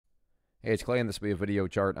Hey, it's Clay, and this will be a video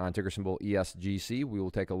chart on ticker symbol ESGC. We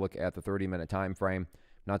will take a look at the 30-minute time frame.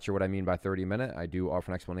 Not sure what I mean by 30-minute. I do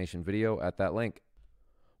offer an explanation video at that link.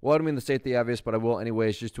 Well, I don't mean to state the obvious, but I will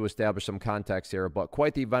anyways, just to establish some context here. But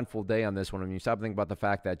quite the eventful day on this one. When you stop thinking about the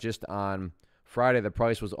fact that just on Friday, the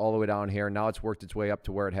price was all the way down here. Now it's worked its way up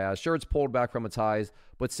to where it has. Sure, it's pulled back from its highs,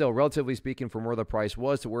 but still, relatively speaking, from where the price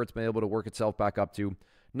was to where it's been able to work itself back up to.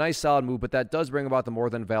 Nice, solid move, but that does bring about the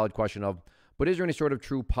more than valid question of, but is there any sort of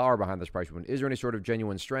true power behind this price movement? Is there any sort of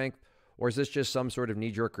genuine strength? Or is this just some sort of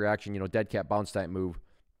knee-jerk reaction, dead cat bounce type move?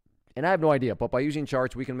 And I have no idea, but by using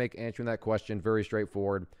charts, we can make answering that question very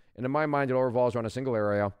straightforward. And in my mind, it all revolves around a single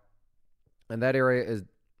area. And that area is,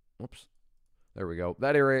 there we go.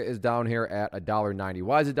 That area is down here at $1.90.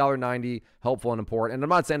 Why is $1.90 helpful and important? And I'm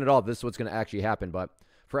not saying at all this is what's going to actually happen, but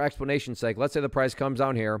for explanation's sake, let's say the price comes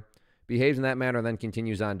down here, behaves in that manner, and then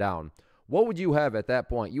continues on down. What would you have at that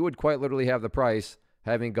point? You would quite literally have the price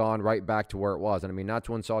having gone right back to where it was. And I mean, not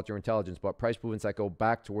to insult your intelligence, but price movements that go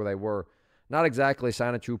back to where they were, not exactly a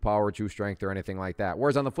sign of true power, true strength, or anything like that.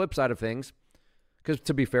 Whereas on the flip side of things, because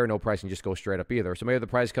to be fair, no price can just go straight up either. So maybe the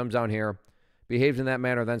price comes down here, behaves in that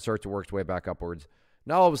manner, then starts to work its way back upwards.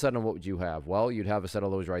 Now all of a sudden, what would you have? Well, you'd have a set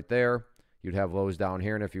of lows right there. You'd have lows down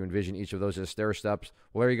here, and if you envision each of those as stair steps,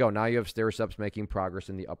 well, there you go. Now you have stair steps making progress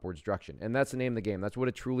in the upwards direction. And that's the name of the game. That's what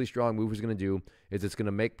a truly strong move is going to do, is it's going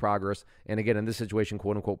to make progress. And again, in this situation,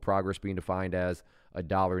 quote-unquote progress being defined as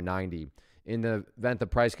 $1.90. In the event the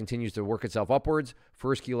price continues to work itself upwards,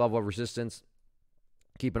 first key level of resistance,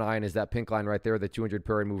 keep an eye on is that pink line right there, the 200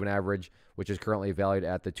 period moving average, which is currently valued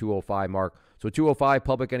at the 205 mark. So 205,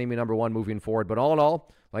 public enemy number one moving forward. But all in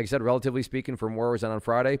all, like I said, relatively speaking, from where it was on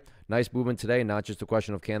Friday, nice movement today. Not just a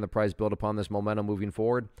question of can the price build upon this momentum moving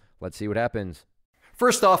forward. Let's see what happens.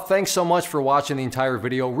 First off, thanks so much for watching the entire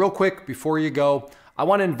video. Real quick, before you go, I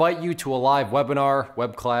want to invite you to a live webinar,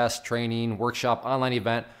 web class, training, workshop, online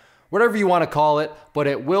event, whatever you want to call it, but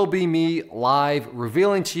it will be me live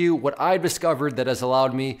revealing to you what I've discovered that has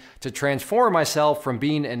allowed me to transform myself from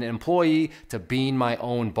being an employee to being my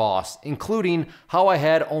own boss, including how I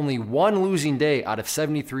had only one losing day out of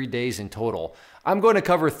 73 days in total. I'm going to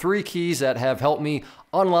cover 3 keys that have helped me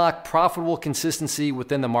unlock profitable consistency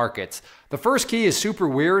within the markets. The first key is super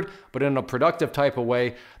weird, but in a productive type of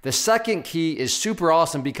way. The second key is super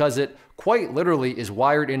awesome because it quite literally is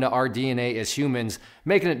wired into our DNA as humans,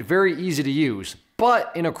 making it very easy to use.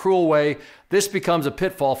 But in a cruel way, this becomes a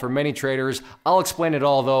pitfall for many traders. I'll explain it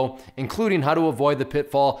all though, including how to avoid the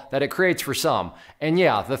pitfall that it creates for some. And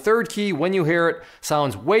yeah, the third key, when you hear it,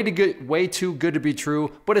 sounds way too good to be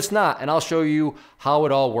true, but it's not, and I'll show you how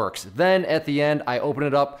it all works. Then at the end, I open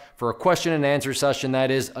it up for a question and answer session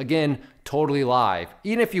that is, again, totally live.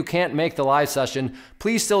 Even if you can't make the live session,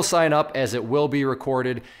 please still sign up as it will be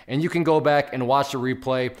recorded, and you can go back and watch the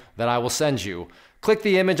replay that I will send you. Click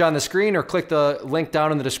the image on the screen or click the link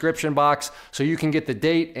down in the description box so you can get the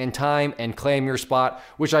date and time and claim your spot,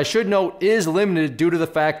 which I should note is limited due to the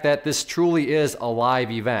fact that this truly is a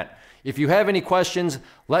live event. If you have any questions,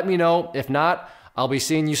 let me know. If not, I'll be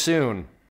seeing you soon.